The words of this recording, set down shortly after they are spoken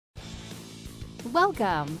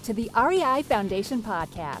Welcome to the REI Foundation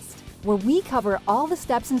Podcast, where we cover all the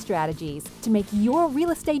steps and strategies to make your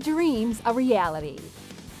real estate dreams a reality.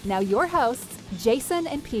 Now your hosts, Jason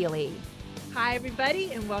and Peely. Hi,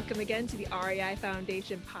 everybody, and welcome again to the REI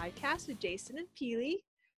Foundation Podcast with Jason and Peely.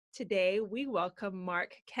 Today, we welcome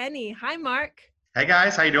Mark Kenney. Hi, Mark. Hey,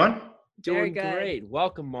 guys. How you doing? Very Doing good. great.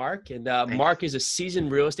 Welcome, Mark. And Mark is a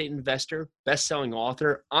seasoned real estate investor, best-selling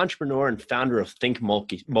author, entrepreneur, and founder of Think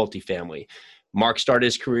Multifamily. Mark started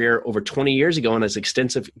his career over 20 years ago and has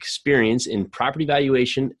extensive experience in property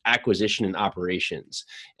valuation, acquisition, and operations.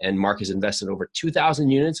 And Mark has invested over 2,000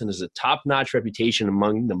 units and has a top-notch reputation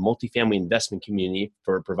among the multifamily investment community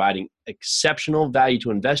for providing exceptional value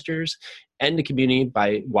to investors and the community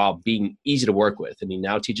while being easy to work with. And he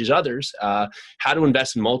now teaches others how to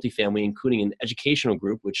invest in multifamily, including an educational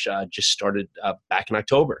group, which just started back in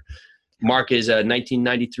October. Mark is a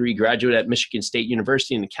 1993 graduate at Michigan State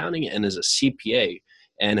University in accounting and is a CPA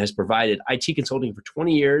and has provided IT consulting for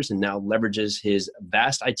 20 years and now leverages his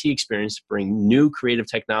vast IT experience to bring new creative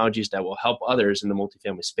technologies that will help others in the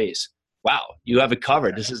multifamily space. Wow, you have it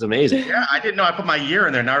covered. This is amazing. Yeah, I didn't know I put my year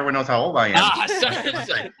in there. Now everyone knows how old I am.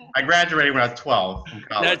 Sorry. I graduated when I was 12 from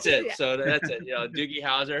college. That's it. So that's it. You know, Doogie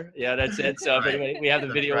Howser. Yeah, that's it. So if anybody, we have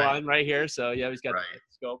the video on right here. So yeah, he's got the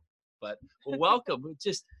scope. But welcome.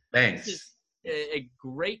 Thanks. Just a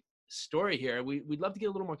great story here. We'd love to get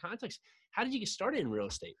a little more context. How did you get started in real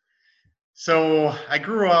estate? So I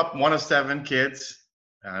grew up one of 7 kids.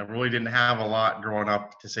 I really didn't have a lot growing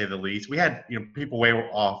up, to say the least. We had, people way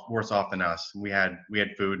worse off than us. We had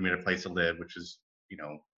food and we had a place to live, which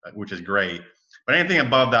is great. But anything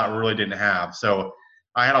above that we really didn't have. So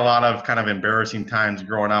I had a lot of kind of embarrassing times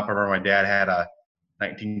growing up. I remember my dad had a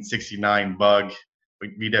 1969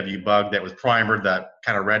 VW Bug that was primered, that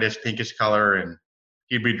kind of reddish, pinkish color, and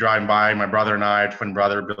he'd be driving by. My brother and I, twin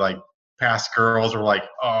brother, would be like, past girls were like,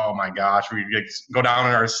 oh my gosh, we'd go down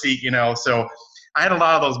in our seat, So I had a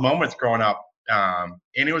lot of those moments growing up, and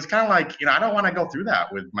it was kind of like, I don't want to go through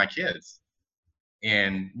that with my kids.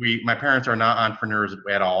 And my parents are not entrepreneurs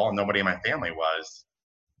at all, and nobody in my family was.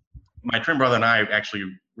 My twin brother and I actually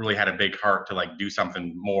really had a big heart to do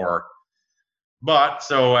something more. But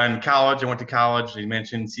so in college, I went to college, as you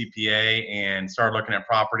mentioned, CPA, and started looking at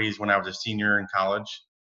properties when I was a senior in college.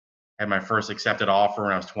 Had my first accepted offer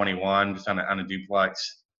when I was 21, just on a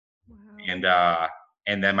duplex. Wow.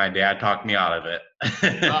 And then my dad talked me out of it.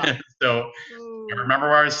 Wow. So I remember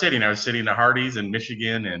where I was sitting. I was sitting at Hardee's in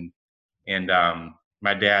Michigan, and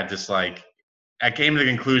my dad just I came to the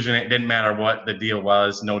conclusion it didn't matter what the deal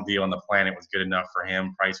was, no deal on the planet was good enough for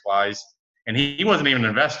him price-wise. And he wasn't even an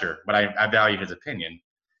investor, but I value his opinion.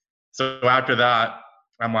 So after that,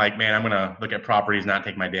 I'm like, man, I'm going to look at properties, not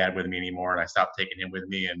take my dad with me anymore. And I stopped taking him with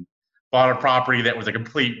me and bought a property that was a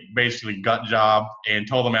complete, basically gut job, and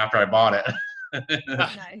told him after I bought it.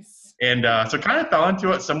 Nice. And so kind of fell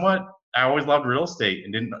into it somewhat. I always loved real estate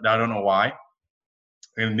and I don't know why.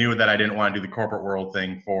 And knew that I didn't want to do the corporate world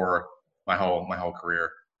thing for my whole career.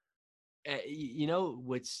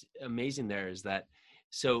 What's amazing there is that,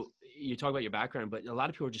 so you talk about your background, but a lot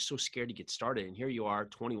of people are just so scared to get started. And here you are,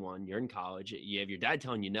 21, you're in college, you have your dad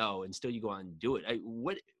telling you no, and still you go out and do it.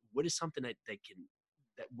 What is something that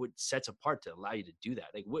would sets apart to allow you to do that?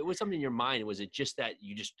 What's something in your mind? Was it just that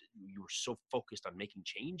you were so focused on making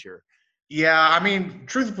change, or? Yeah, I mean,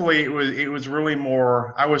 truthfully, it was really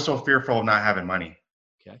more, I was so fearful of not having money.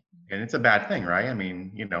 Okay. And it's a bad thing, right? I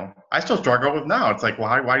mean, I still struggle with now. It's like,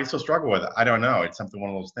 well, why do you still struggle with it? I don't know. It's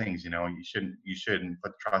one of those things, you shouldn't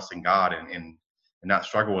put trust in God and not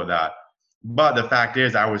struggle with that. But the fact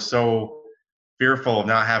is, I was so fearful of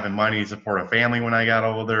not having money to support a family when I got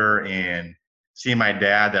older, and seeing my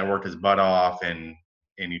dad that worked his butt off, and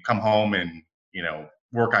you come home and,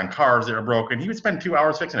 work on cars that are broken. He would spend 2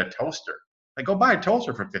 hours fixing a toaster. Go buy a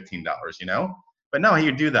toaster for $15, But no, he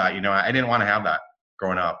would do that. I didn't want to have that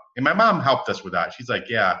growing up. And my mom helped us with that. She's like,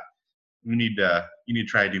 yeah, you need to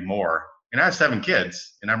try to do more. And I have 7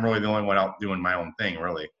 kids, and I'm really the only one out doing my own thing,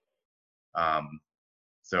 really.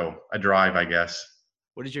 So a drive, I guess.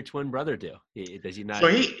 What does your twin brother do? Does he not? So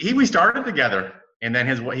we started together, and then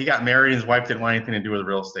he got married. His wife didn't want anything to do with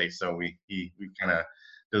real estate, so we kind of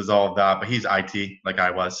dissolved that. But he's IT, like I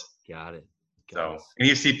was. Got it. And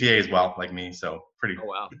he's CPA as well, like me. So pretty. Oh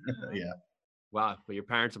wow. Yeah. Wow. Well, your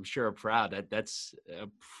parents, I'm sure, are proud. That's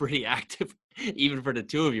pretty active, even for the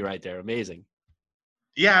two of you right there. Amazing.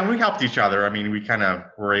 Yeah, we helped each other. I mean, we kind of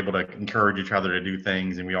were able to encourage each other to do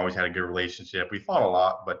things, and we always had a good relationship. We fought a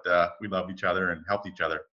lot, but we loved each other and helped each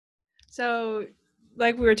other. So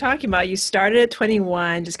like we were talking about, you started at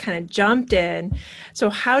 21, just kind of jumped in. So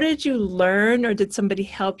how did you learn, or did somebody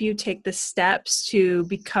help you take the steps to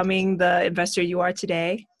becoming the investor you are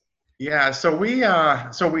today? Yeah, so we,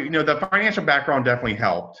 the financial background definitely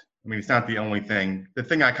helped. I mean, it's not the only thing. The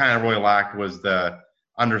thing I kind of really lacked was the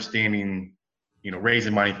understanding,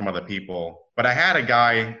 raising money from other people. But I had a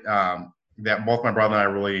guy that both my brother and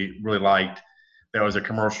I really, really liked. That was a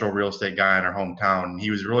commercial real estate guy in our hometown.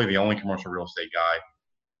 He was really the only commercial real estate guy,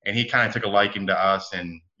 and he kind of took a liking to us.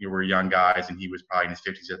 And we were young guys, and he was probably in his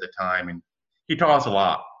 50s at the time, and he taught us a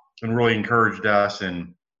lot and really encouraged us.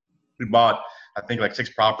 And we bought, I think, like 6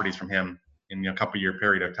 properties from him in a couple year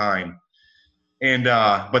period of time. And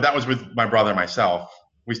but that was with my brother and myself.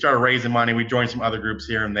 We started raising money. We joined some other groups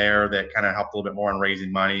here and there that kind of helped a little bit more on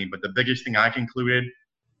raising money. But the biggest thing I concluded,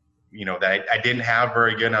 that I didn't have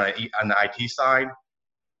very good on the IT side.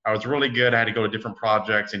 I was really good. I had to go to different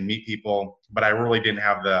projects and meet people, but I really didn't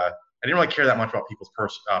really care that much about people's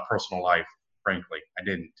personal life, frankly. I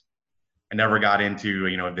didn't. I never got into,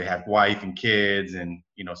 if they had wife and kids, and,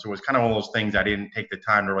 so it was kind of one of those things I didn't take the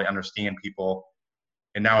time to really understand people.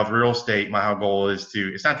 And now with real estate, my whole goal is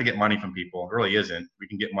it's not to get money from people. It really isn't. We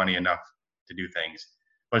can get money enough to do things,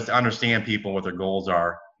 but it's to understand people, what their goals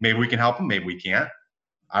are. Maybe we can help them, maybe we can't.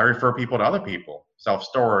 I refer people to other people,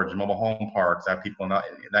 self-storage, mobile home parks. I have people in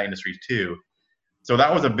that industry too. So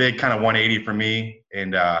that was a big kind of 180 for me.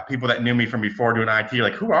 And people that knew me from before doing IT are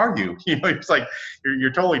like, who are you? It's like,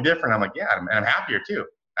 you're totally different. I'm like, yeah, and I'm happier too.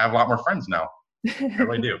 I have a lot more friends now. I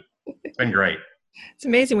really do. It's been great. It's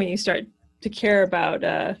amazing when you start to care about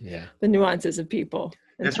the nuances of people.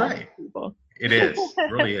 That's right. People. It is.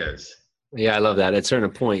 It really is. Yeah, I love that. At a certain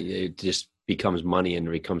point, it just becomes money and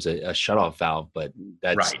becomes a shutoff valve. But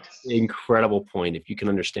that's right. An incredible point. If you can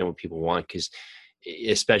understand what people want, because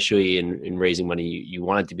especially in raising money, you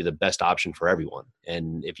want it to be the best option for everyone.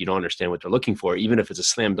 And if you don't understand what they're looking for, even if it's a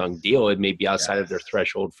slam dunk deal, it may be outside of their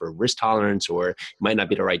threshold for risk tolerance, or it might not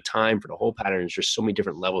be the right time for the whole pattern. There's just so many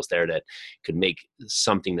different levels there that could make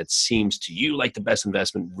something that seems to you like the best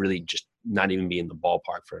investment really just not even be in the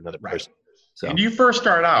ballpark for another person. So, and you first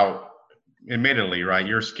start out, admittedly, right?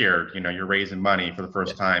 You're scared, you're raising money for the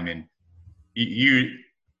first time, and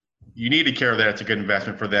you need to care that it's a good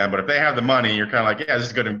investment for them. But if they have the money, you're kind of like, yeah, this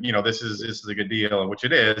is good. This is a good deal, which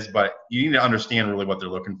it is. But you need to understand really what they're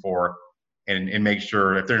looking for, and make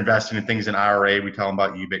sure if they're investing in things in IRA, we tell them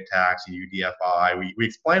about UBIC tax and UDFI. We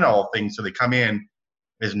explain all things so they come in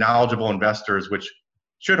as knowledgeable investors, which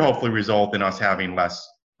should hopefully result in us having less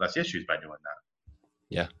issues by doing that.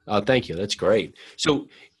 Yeah. Oh, thank you. That's great. So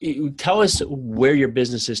tell us where your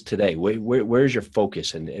business is today. Where's your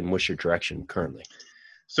focus and what's your direction currently?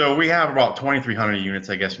 So we have about 2,300 units,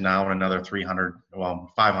 I guess, now, and another 500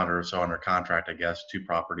 or so under contract, I guess, 2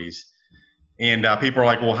 properties. And people are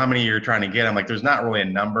like, well, how many are you trying to get? I'm like, there's not really a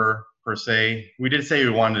number per se. We did say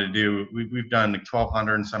we wanted to do, we've done like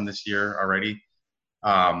 1,200 and some this year already.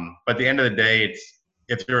 But at the end of the day,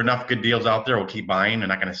 if there are enough good deals out there, we'll keep buying. They're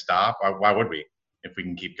not going to stop. Why would we, if we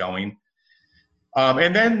can keep going?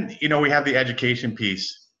 And then, we have the education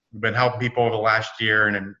piece. We've been helping people over the last year,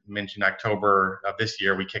 and I mentioned October of this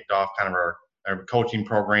year, we kicked off kind of our coaching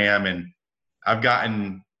program, and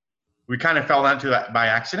we kind of fell into that by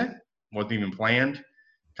accident, wasn't even planned.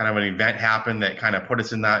 Kind of an event happened that kind of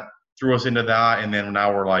threw us into that, and then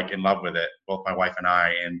now we're like in love with it, both my wife and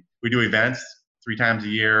I, and we do events 3 times a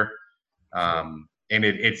year. And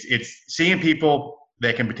it's seeing people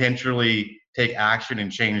that can potentially take action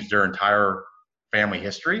and change their entire family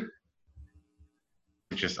history.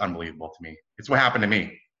 It's just unbelievable to me. It's what happened to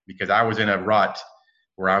me, because I was in a rut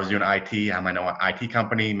where I was doing IT. I'm in an IT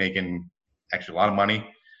company making actually a lot of money.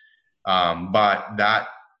 But that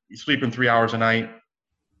sleeping 3 hours a night,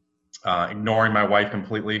 ignoring my wife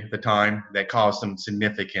completely at the time, that caused some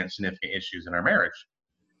significant issues in our marriage.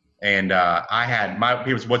 And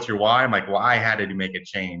people said, what's your why? I'm like, well, I had to make a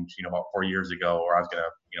change, about 4 years ago, or I was going to,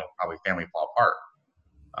 probably family fall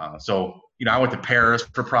apart. So, I went to Paris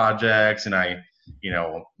for projects, and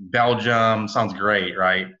Belgium sounds great,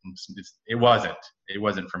 right? It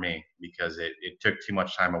wasn't for me, because it took too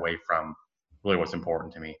much time away from really what's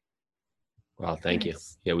important to me. Well, thank you.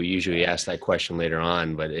 Yeah, we usually ask that question later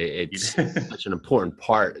on, but it's such an important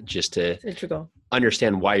part just to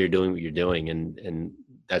understand why you're doing what you're doing. And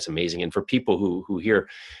that's amazing. And for people who hear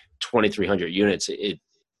 2,300 units,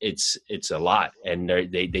 it's a lot. And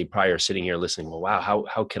they probably are sitting here listening, well, wow,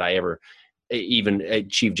 how could I ever even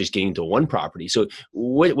achieve just getting to 1 property? So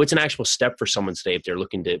what's an actual step for someone today if they're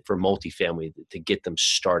looking for multifamily to get them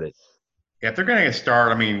started? If they're going to get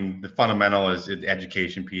started, I mean, the fundamental is the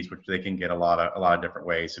education piece, which they can get a lot of different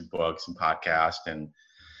ways, in books and podcasts and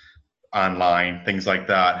online, things like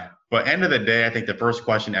that. But end of the day, I think the first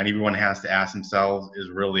question anyone has to ask themselves is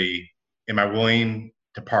really, am I willing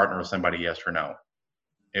to partner with somebody, yes or no?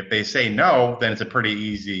 If they say no, then it's a pretty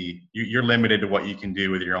easy, you're limited to what you can do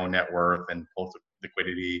with your own net worth and post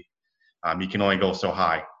liquidity. You can only go so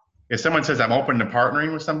high. If someone says, I'm open to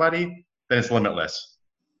partnering with somebody, then it's limitless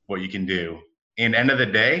what you can do. And end of the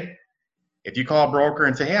day, if you call a broker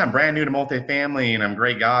and say, hey, I'm brand new to multifamily and I'm a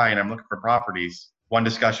great guy and I'm looking for properties, one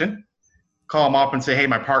discussion, call them up and say, hey,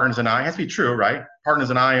 my partners and I, it has to be true, right? Partners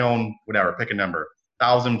and I own whatever, pick a number,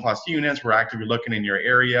 1,000 plus units. We're actively looking in your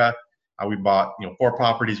area. We bought 4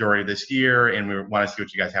 properties already this year, and we want to see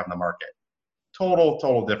what you guys have in the market.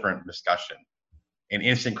 Total different discussion and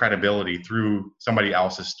instant credibility through somebody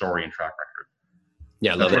else's story and track record.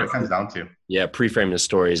 Yeah, I That's love what it comes down to. Yeah, pre-framing the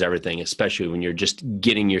story is everything, especially when you're just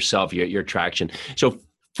getting yourself your traction. So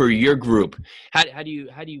for your group, how do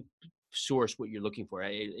you source what you're looking for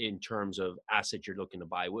in terms of assets you're looking to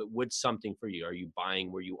buy? What's something for you? Are you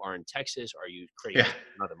buying where you are in Texas? Are you creating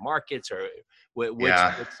in other markets? Or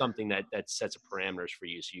what's something that sets parameters for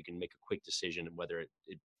you so you can make a quick decision of whether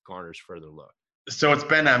it garners further look? So it's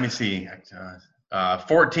been, let me see,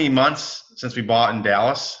 14 months since we bought in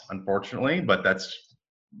Dallas, unfortunately, but that's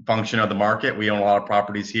function of the market. We own a lot of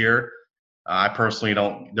properties here. I personally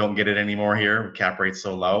don't get it anymore here. Cap rate's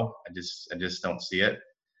so low. I just don't see it.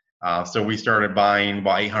 So we started buying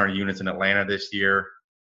about 800 units in Atlanta this year,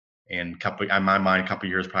 and in my mind, a couple of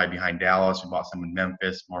years probably behind Dallas. We bought some in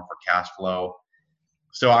Memphis, more for cash flow.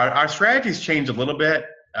 So our strategy's changed a little bit.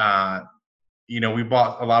 We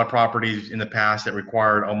bought a lot of properties in the past that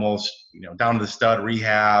required almost, down to the stud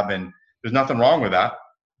rehab, and there's nothing wrong with that.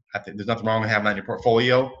 I think there's nothing wrong with having that in your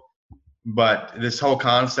portfolio. But this whole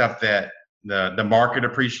concept that the market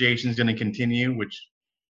appreciation is going to continue, which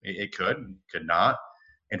it could not,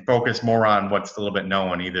 and focus more on what's a little bit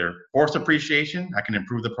known, either forced appreciation, I can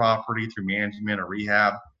improve the property through management or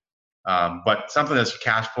rehab, but something that's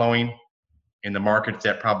cash flowing in the markets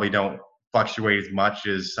that probably don't fluctuate as much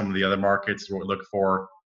as some of the other markets. What we look for,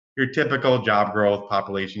 your typical job growth,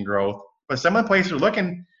 population growth. But some of the places we're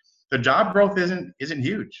looking, the job growth isn't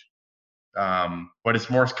huge, but it's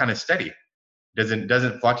more kind of steady.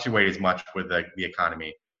 Doesn't fluctuate as much with the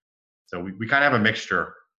economy. So we kind of have a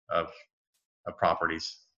mixture of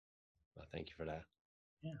properties. Well, thank you for that.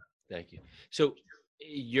 Yeah. Thank you. So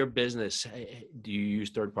your business, do you use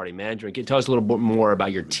third-party management? Can you tell us a little bit more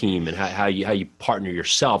about your team and how you partner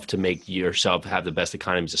yourself to make yourself have the best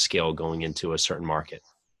economies of scale going into a certain market?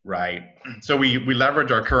 Right. So we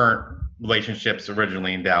leverage our current relationships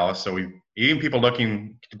originally in Dallas. So even people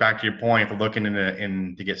looking, back to your point, for looking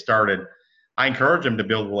in to get started, I encourage them to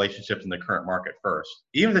build relationships in the current market first.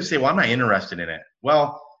 Even if they say, well, I'm not interested in it.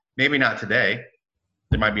 Well, maybe not today.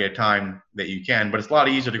 There might be a time that you can, but it's a lot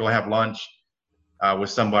easier to go have lunch with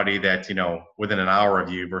somebody that's, within an hour of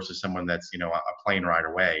you versus someone that's, a plane ride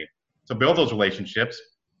away. So build those relationships.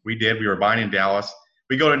 We were buying in Dallas.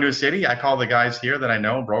 We go to a new city. I call the guys here that I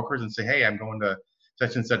know, brokers, and say, hey, I'm going to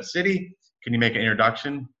such and such city. Can you make an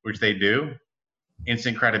introduction? Which they do.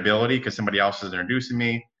 Instant credibility because somebody else is introducing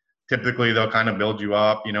me. Typically, they'll kind of build you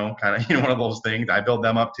up, one of those things. I build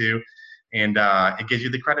them up too. And it gives you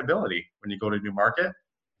the credibility when you go to a new market.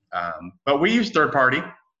 But we use third-party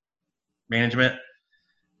management.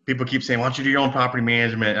 People keep saying, why don't you do your own property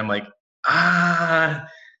management? I'm like, I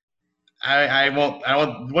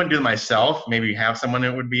wouldn't do it myself. Maybe have someone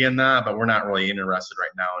that would be in that, but we're not really interested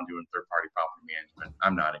right now in doing third-party property management.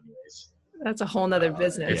 I'm not anyways. That's a whole nother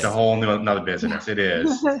business. It's a whole another business. It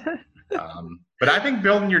is. But I think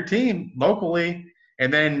building your team locally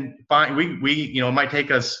and then it might take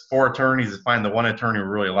us 4 attorneys to find the one attorney we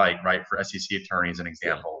really like, right? For SEC attorneys, an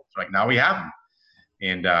example. Yeah. Like now we have them.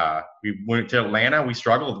 And we went to Atlanta. We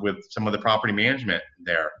struggled with some of the property management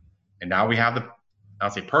there. And now we have I'll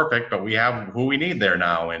say perfect, but we have who we need there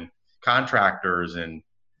now and contractors. And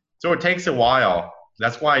so it takes a while.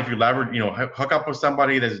 That's why if you leverage, hook up with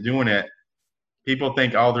somebody that's doing it, people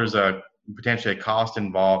think, oh, there's potentially a cost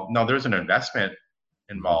involved. No, there's an investment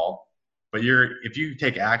involved. But if you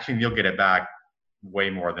take action, you'll get it back way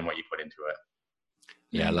more than what you put into it.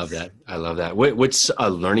 Yeah, I love that. What's a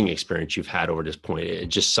learning experience you've had over this point?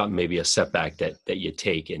 Just something, maybe a setback that you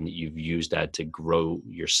take and you've used that to grow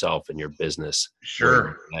yourself and your business.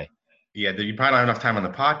 Sure. Yeah, you probably don't have enough time on the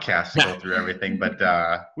podcast to go through everything, but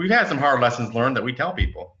we've had some hard lessons learned that we tell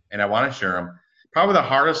people, and I want to share them. Probably the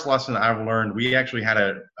hardest lesson I've learned, we actually had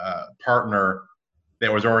a partner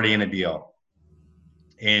that was already in a deal,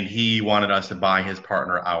 and he wanted us to buy his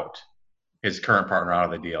partner out. his current partner out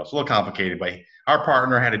of the deal. It's a little complicated, but our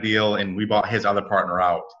partner had a deal and we bought his other partner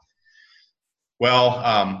out. Well,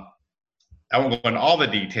 I won't go into all the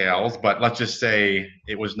details, but let's just say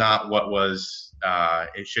it was not what was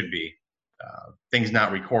it should be. Things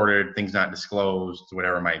not recorded, things not disclosed,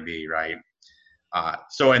 whatever it might be, right?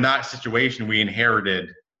 So in that situation, we inherited,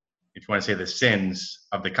 if you want to say, the sins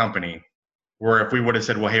of the company, where if we would have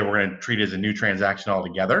said, well, hey, we're going to treat it as a new transaction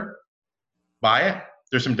altogether, buy it.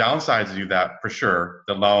 There's some downsides to do that for sure.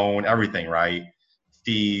 The loan, everything, right?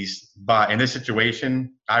 Fees. But in this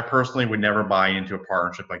situation, I personally would never buy into a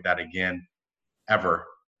partnership like that again, ever.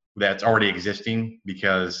 That's already existing,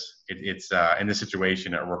 because it's in this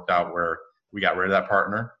situation, it worked out where we got rid of that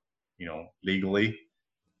partner, legally,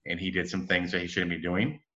 and he did some things that he shouldn't be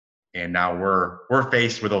doing. And now we're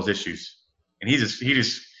faced with those issues. And he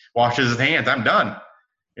just washes his hands. I'm done.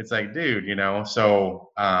 It's like, dude,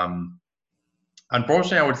 so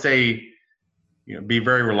unfortunately, I would say, be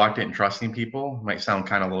very reluctant in trusting people. It might sound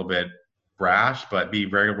kind of a little bit brash, but be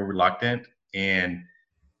very reluctant, and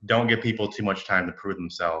don't give people too much time to prove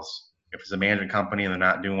themselves. If it's a management company and they're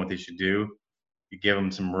not doing what they should do, you give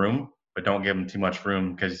them some room, but don't give them too much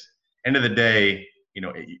room, because end of the day,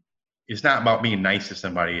 it's not about being nice to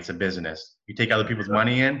somebody. It's a business. You take other people's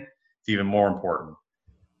money in, it's even more important.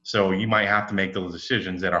 So you might have to make those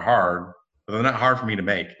decisions that are hard, but they're not hard for me to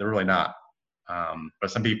make. They're really not. But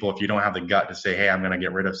some people, if you don't have the gut to say, hey, I'm going to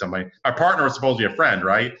get rid of somebody, my partner was supposed to be a friend,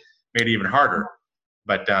 right? Made it even harder.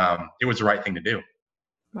 But it was the right thing to do.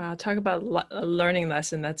 Wow, talk about a learning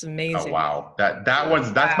lesson. That's amazing. Oh, wow.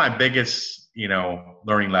 That's my biggest,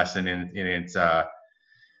 learning lesson. And it's,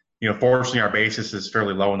 fortunately our basis is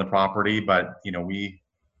fairly low in the property, but,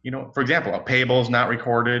 for example, a payable is not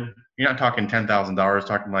recorded. You're not talking $10,000,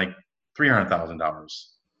 talking like $300,000.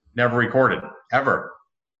 Never recorded, ever.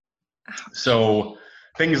 So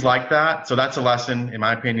things like that. So that's a lesson. In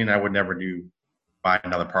my opinion, I would never buy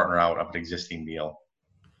another partner out of an existing deal.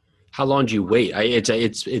 How long do you wait?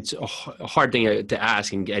 It's a hard thing to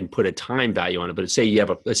ask and put a time value on it. But say you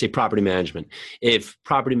have let's say property management. If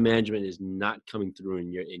property management is not coming through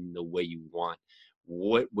in the way you want,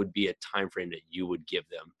 what would be a time frame that you would give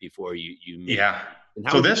them before you make? Yeah.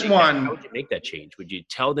 How would you make that change? Would you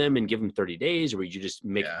tell them and give them 30 days, or would you just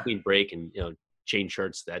make a clean break and change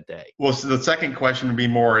shirts that day? Well, so the second question would be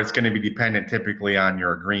more, it's going to be dependent typically on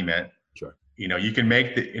your agreement. Sure. You can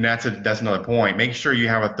make and that's another point. Make sure you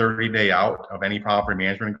have a 30-day out of any property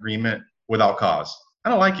management agreement without cause. I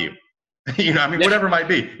don't like you. Whatever it might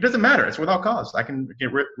be. It doesn't matter. It's without cause. I can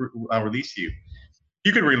release you.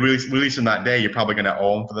 You could release them that day. You're probably going to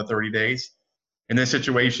owe them for the 30 days. In this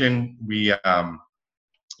situation, we, it's a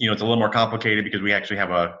little more complicated because we actually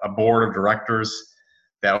have a board of directors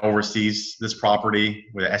that oversees this property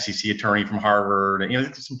with an SEC attorney from Harvard,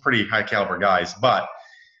 and some pretty high caliber guys. But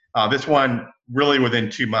this one, really within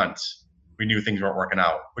 2 months, we knew things weren't working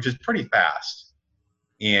out, which is pretty fast.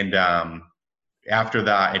 And after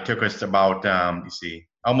that, it took us about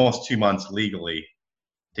almost 2 months legally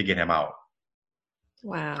to get him out.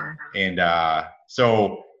 Wow. And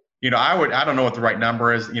so I don't know what the right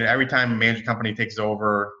number is. Every time a management company takes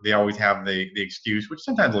over, they always have the excuse, which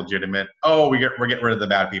sometimes legitimate. Oh, we're getting rid of the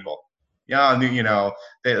bad people. Yeah,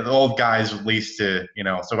 the old guys lease to,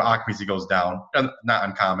 so occupancy goes down. Not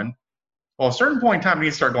uncommon. Well, at a certain point in time, it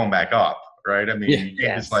needs to start going back up, right? You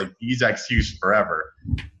can't just use that excuse forever.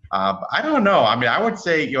 I don't know. I would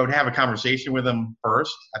say have a conversation with them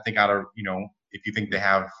first. I think if you think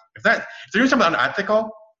if they're doing something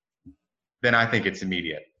unethical, then I think it's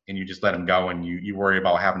immediate. And you just let them go, and you worry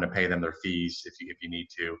about having to pay them their fees if you need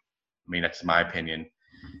to. That's my opinion.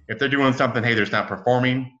 If they're doing something, hey, they're not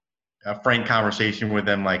performing, a frank conversation with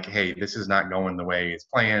them, like, hey, this is not going the way it's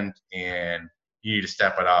planned, and you need to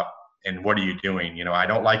step it up. And what are you doing? I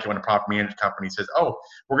don't like it when a property management company says, oh,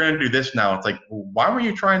 we're going to do this now. It's like, well, why were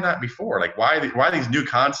you trying that before? Like, why these new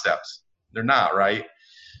concepts? They're not, right?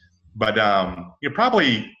 But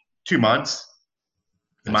probably 2 months.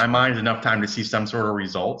 In my mind, is enough time to see some sort of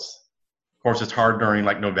results. Of course, it's hard during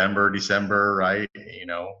like November, December, right?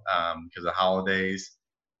 Because of holidays.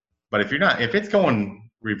 But if it's going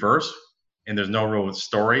reverse and there's no real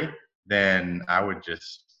story, then I would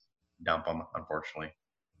just dump them, unfortunately.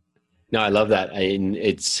 No, I love that.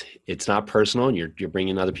 It's not personal, and you're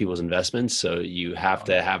bringing other people's investments, so you have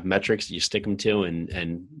to have metrics you stick them to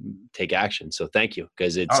and take action. So thank you,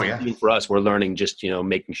 because even for us, we're learning just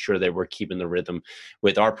making sure that we're keeping the rhythm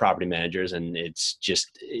with our property managers, and it's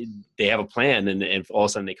just they have a plan, and all of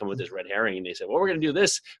a sudden they come with this red herring and they say, well, we're going to do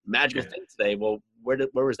this magical thing today. Well,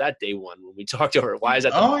 where was that day one when we talked over it? Why is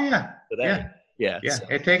that? Today? Yeah. Yeah, So.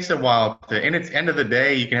 it takes a while to, and it's end of the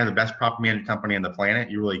day, you can have the best property management company on the planet.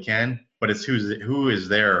 You really can, but it's who's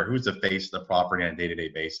the face of the property on a day-to-day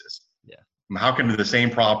basis. Yeah. How can the same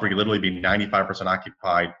property literally be 95%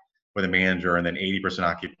 occupied with a manager and then 80%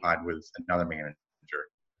 occupied with another manager?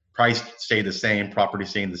 Price stay the same, property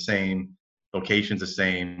staying the same, locations the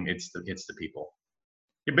same. It's the people.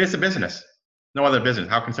 It's a business. No other business.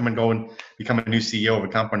 How can someone go and become a new CEO of a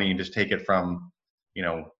company and just take it from,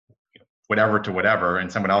 whatever to whatever, and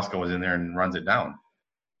someone else goes in there and runs it down?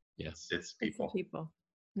 Yeah. It's people. It's people.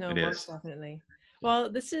 No, it most is. definitely. Well,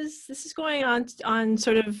 this is going on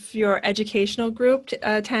sort of your educational group,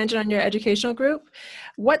 tangent on your educational group.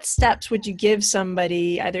 What steps would you give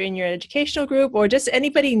somebody either in your educational group or just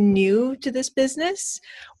anybody new to this business?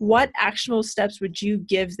 What actionable steps would you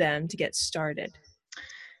give them to get started?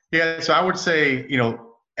 Yeah, so I would say,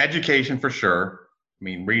 education for sure. I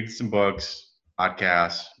mean, read some books,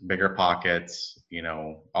 podcasts, Bigger Pockets,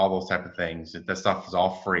 all those type of things. That stuff is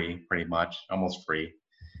all free, pretty much, almost free.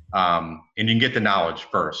 And you can get the knowledge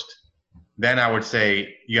first. Then I would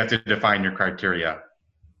say you have to define your criteria.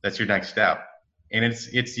 That's your next step. And it's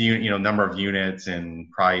number of units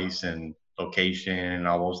and price and location and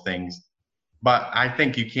all those things. But I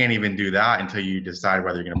think you can't even do that until you decide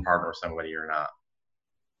whether you're going to partner with somebody or not.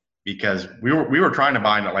 Because we were trying to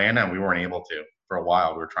buy in Atlanta and we weren't able to for a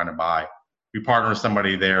while. We were trying to buy. We partnered with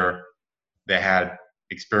somebody there that had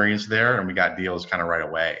experience there, and we got deals kind of right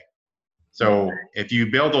away. So if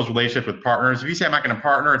you build those relationships with partners, if you say I'm not going to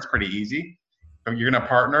partner, it's pretty easy. If you're going to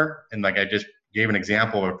partner, and like I just gave an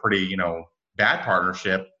example of a pretty bad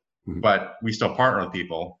partnership, but we still partner with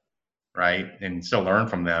people, right, and still learn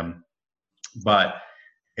from them. But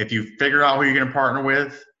if you figure out who you're going to partner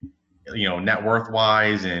with, net worth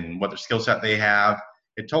wise and what their skill set they have,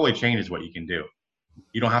 it totally changes what you can do.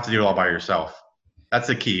 You don't have to do it all by yourself. That's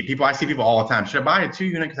the key. I see people all the time. Should I buy a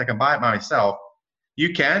 2-unit because I can buy it by myself?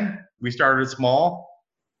 You can. We started small,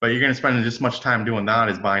 but you're going to spend as much time doing that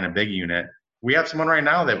as buying a big unit. We have someone right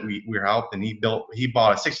now that we helped, and he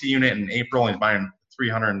bought a 60 unit in April and he's buying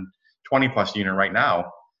 320 plus unit right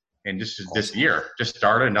now. And just this year, just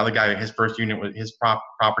started. Another guy, his first unit his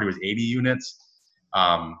property was 80 units.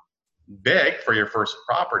 Big for your first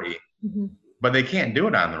property, but they can't do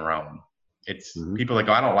it on their own. It's people that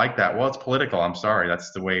go, I don't like that. Well, it's political. I'm sorry.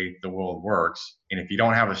 That's the way the world works. And if you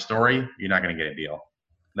don't have a story, you're not going to get a deal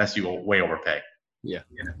unless you way overpay. Yeah,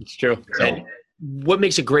 it's true. So, and what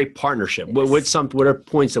makes a great partnership? What are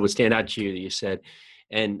points that would stand out to you that you said?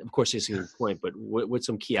 And of course, this is a good point, but what's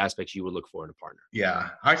some key aspects you would look for in a partner? Yeah,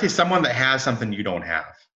 I'd say someone that has something you don't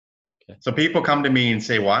have. Okay. So people come to me and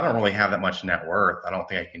say, well, I don't really have that much net worth. I don't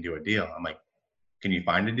think I can do a deal. I'm like, can you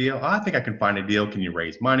find a deal? Oh, I think I can find a deal. Can you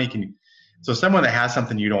raise money? So someone that has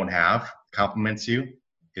something you don't have, compliments you,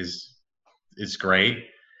 is great.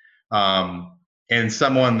 And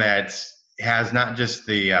someone that has not just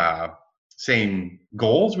the same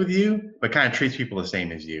goals with you, but kind of treats people the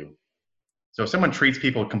same as you. So if someone treats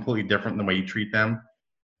people completely different than the way you treat them,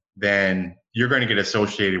 then you're going to get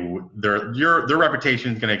associated with your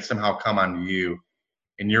reputation is going to somehow come on you,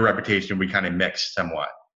 and your reputation we kind of mix somewhat.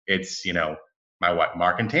 It's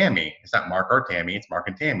Mark and Tammy. It's not Mark or Tammy, it's Mark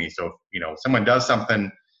and Tammy. So if someone does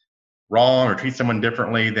something wrong or treats someone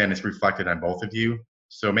differently, then it's reflected on both of you.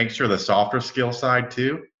 So make sure the softer skill side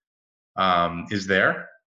too is there.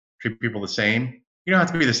 Treat people the same. You don't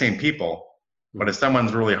have to be the same people, but if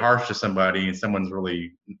someone's really harsh to somebody and someone's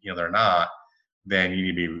really they're not, then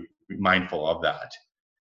you need to be mindful of that.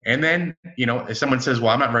 And then if someone says, well,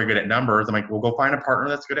 I'm not very good at numbers, I'm like, well, go find a partner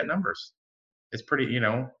that's good at numbers. It's pretty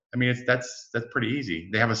that's pretty easy.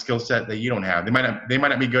 They have a skill set that you don't have. They might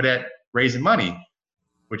not be good at raising money,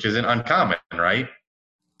 which isn't uncommon, right?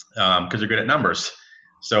 Because they're good at numbers.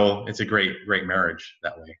 So it's a great marriage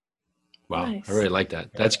that way. Wow, Nice. I really like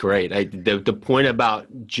that. That's great. The point about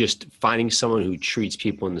just finding someone who treats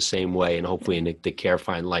people in the same way, and hopefully in the care,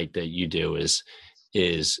 find light that you do,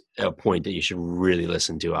 is a point that you should really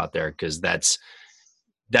listen to out there, because that's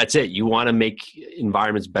it. You want to make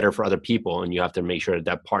environments better for other people, and you have to make sure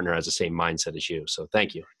that partner has the same mindset as you. So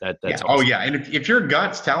thank you. That's awesome. Awesome. Oh yeah, and if your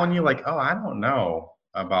gut's telling you like, oh, I don't know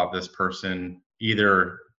about this person,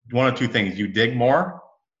 either one of two things: you dig more,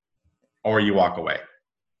 or you walk away.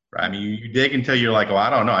 Right? I mean, you dig until you're like, oh, I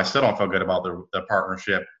don't know. I still don't feel good about the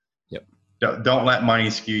partnership. Yep. Don't let money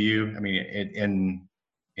skew you. I mean,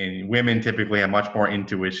 and women typically have much more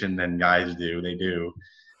intuition than guys do. They do.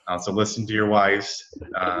 So listen to your wives,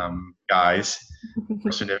 guys,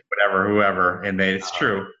 whatever, whoever, and it's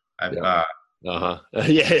true.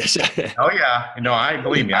 Yes. Oh yeah. I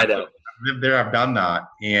believe me. I I've know. lived there. I've done that,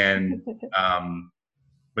 and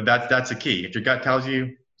But that's the key. If your gut tells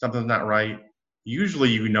you something's not right, usually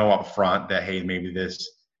you know up front that, hey, maybe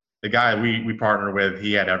the guy we partnered with,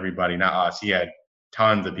 he had everybody, not us. He had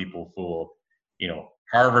tons of people fooled.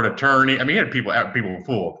 Harvard attorney. I mean, he had people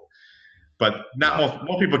fooled. But not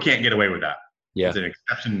most people can't get away with that. Yeah.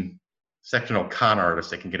 It's an exceptional con artist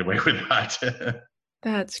that can get away with that.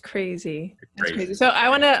 That's crazy. That's crazy. So I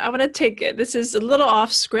want to take it. This is a little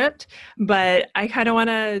off script, but I kind of want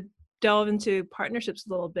to delve into partnerships a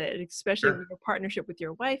little bit, especially with your partnership with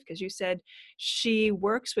your wife, because you said she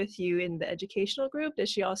works with you in the educational group. Does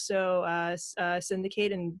she also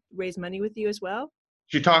syndicate and raise money with you as well?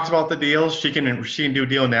 She talks about the deals. She can do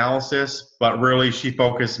deal analysis, but really she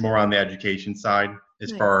focuses more on the education side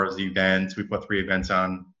as far as events. We put 3 events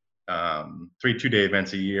on, 3 2-day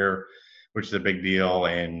events a year, which is a big deal.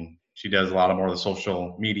 And she does a lot more of the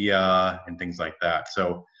social media and things like that.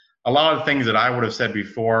 So a lot of things that I would have said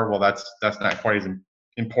before, well, that's not quite as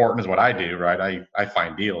important as what I do, right? I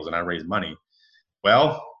find deals and I raise money.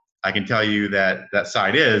 Well, I can tell you that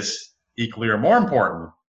side is equally or more important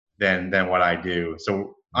than what I do.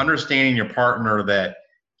 So understanding your partner, that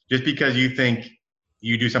just because you think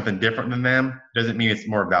you do something different than them doesn't mean it's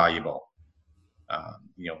more valuable.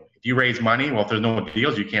 If you raise money, well, if there's no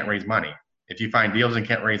deals, you can't raise money. If you find deals and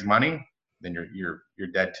can't raise money, then you're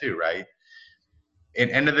dead too, right? At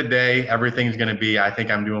the end of the day, everything's going to be, I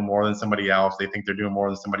think I'm doing more than somebody else. They think they're doing more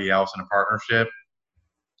than somebody else in a partnership.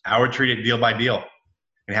 I would treat it deal by deal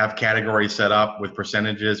and have categories set up with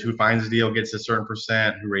percentages. Who finds the deal gets a certain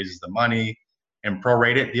percent, who raises the money, and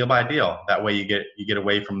prorate it deal by deal. That way you get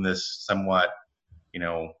away from this somewhat,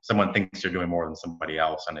 someone thinks they're doing more than somebody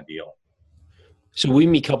else on a deal. So we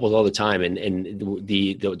meet couples all the time, and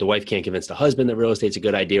the wife can't convince the husband that real estate's a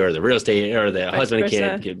good idea, or the real estate, or the husband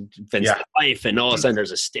can't convince the wife, and all of a sudden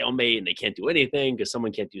there's a stalemate, and they can't do anything because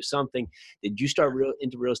someone can't do something. Did you start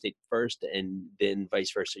into real estate first, and then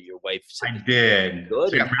vice versa? Your wife said, I did. Good.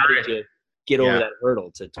 So how did you get over that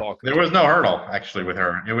hurdle to talk? There was no hurdle actually with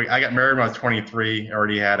her. I got married when I was 23. I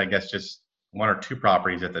already had, I guess, just 1 or 2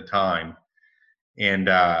 properties at the time, and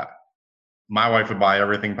my wife would buy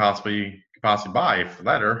everything possibly buy if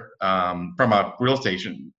let her from a real estate.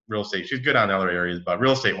 She's good on other areas, but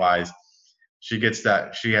real estate wise, she gets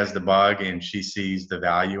that. She has the bug and she sees the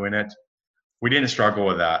value in it. We didn't struggle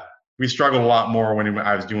with that. We struggled a lot more when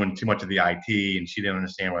I was doing too much of the IT and she didn't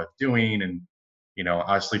understand what I was doing. And,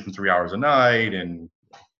 I was sleeping 3 hours a night and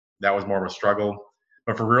that was more of a struggle.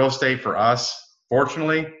 But for real estate, for us,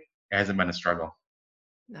 fortunately, it hasn't been a struggle.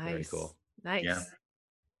 Nice. Very cool. Nice. Yeah.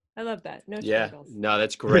 I love that. No yeah, struggles. no,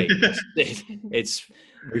 that's great. It's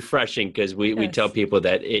refreshing because we tell people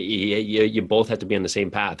that you both have to be on the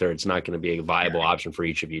same path, or it's not going to be a viable option for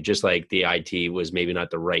each of you. Just like the IT was maybe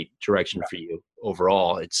not the right direction for you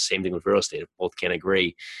overall, it's the same thing with real estate. If both can't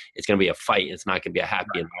agree, it's going to be a fight. It's not going to be a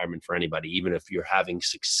happy environment for anybody. Even if you're having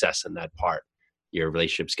success in that part, your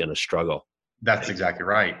relationship's going to struggle. That's exactly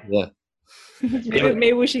right. Yeah.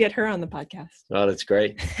 Maybe we should get her on the podcast. Oh, that's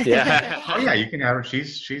great. Yeah. Oh yeah, you can have her.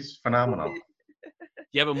 She's phenomenal. Do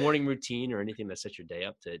you have a morning routine or anything that sets your day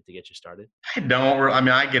up to get you started? I don't. I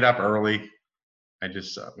mean, I get up early. I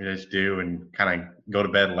just do and kind of go to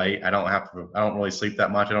bed late. I don't really sleep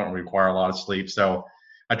that much. I don't require a lot of sleep. So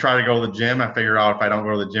I try to go to the gym. I figure out if I don't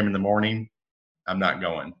go to the gym in the morning, I'm not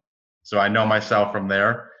going. So I know myself from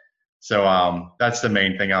there. So that's the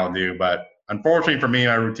main thing I'll do. But unfortunately for me,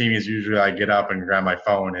 my routine is usually I get up and grab my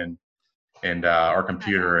phone and or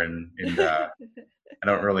computer and I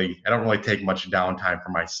don't really take much downtime for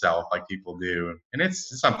myself like people do, and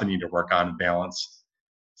it's something you need to work on and balance.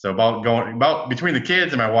 So about between the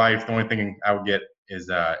kids and my wife, the only thing I would get is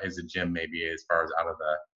a gym maybe as far as out of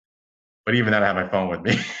the. But even then, I have my phone with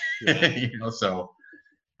me, So,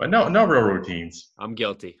 but no real routines. I'm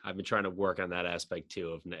guilty. I've been trying to work on that aspect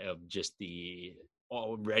too of just the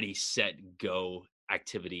already set go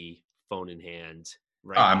activity, phone in hand.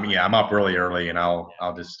 Right. I'm up really early and I'll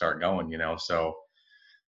just start going. So.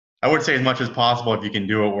 I would say as much as possible if you can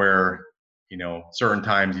do it where, certain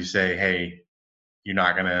times you say, hey, you're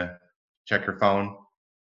not going to check your phone.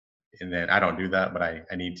 And then I don't do that, but I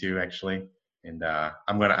need to actually. And I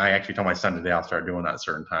actually told my son today I'll start doing that at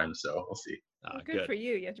certain times. So we'll see. Good for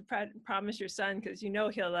you. You have to promise your son because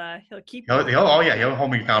he'll keep. He'll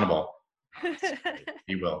hold me accountable.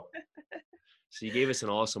 He will. So you gave us an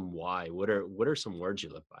awesome why. What are some words you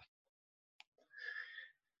live by?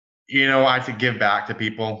 I have to give back to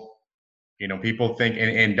people. People think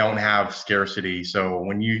and don't have scarcity. So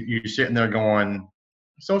when you're sitting there going,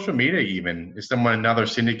 social media even, if another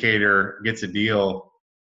syndicator gets a deal,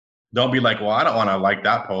 don't be like, well, I don't want to like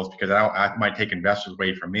that post because I might take investors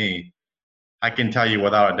away from me. I can tell you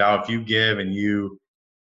without a doubt, if you give and you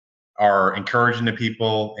are encouraging the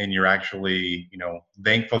people and you're actually,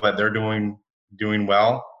 thankful that they're doing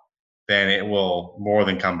well, then it will more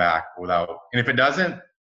than come back without. And if it doesn't,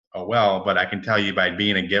 oh well, but I can tell you by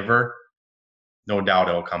being a giver, no doubt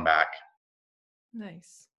it'll come back.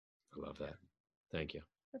 Nice. I love that. Thank you.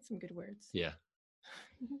 That's some good words. Yeah.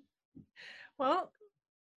 Well,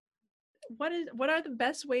 what are the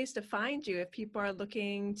best ways to find you if people are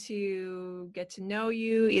looking to get to know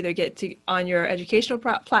you, either get to on your educational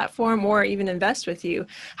platform or even invest with you?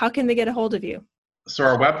 How can they get a hold of you? So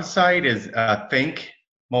our website is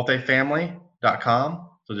thinkmultifamily.com.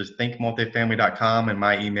 So just thinkmultifamily.com, and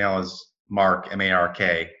my email is Mark,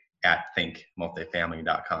 M-A-R-K,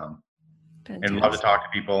 @thinkmultifamily.com. Fantastic. And love to talk to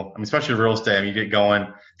people. I mean, especially real estate. I mean, you get going.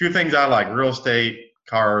 A few things I like: real estate,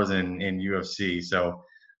 cars, and UFC. So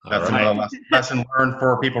that's another lesson learned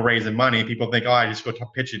for people raising money. People think, oh, I just go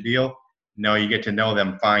pitch a deal. No, you get to know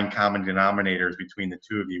them, find common denominators between the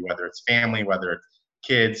two of you, whether it's family, whether it's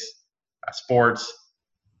kids, sports,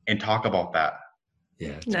 and talk about that.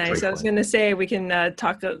 Yeah. Nice. I was going to say we can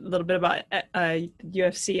talk a little bit about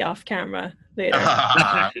UFC off camera later.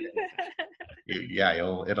 Yeah,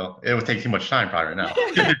 it'll take too much time probably now.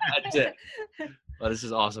 That's it. Well, this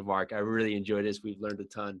is awesome, Mark. I really enjoyed this. We've learned a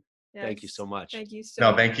ton. Yes. Thank you so much. Thank you so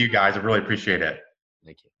much. Thank you guys. I really appreciate it.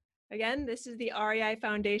 Thank you. Again, this is the REI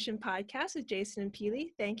Foundation podcast with Jason and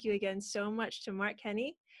Peely. Thank you again so much to Mark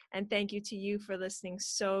Kenney, and thank you to you for listening.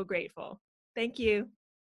 So grateful. Thank you.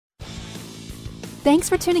 Thanks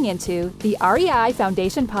for tuning into the REI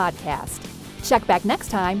Foundation podcast. Check back next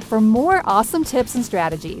time for more awesome tips and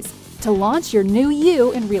strategies to launch your new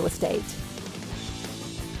you in real estate.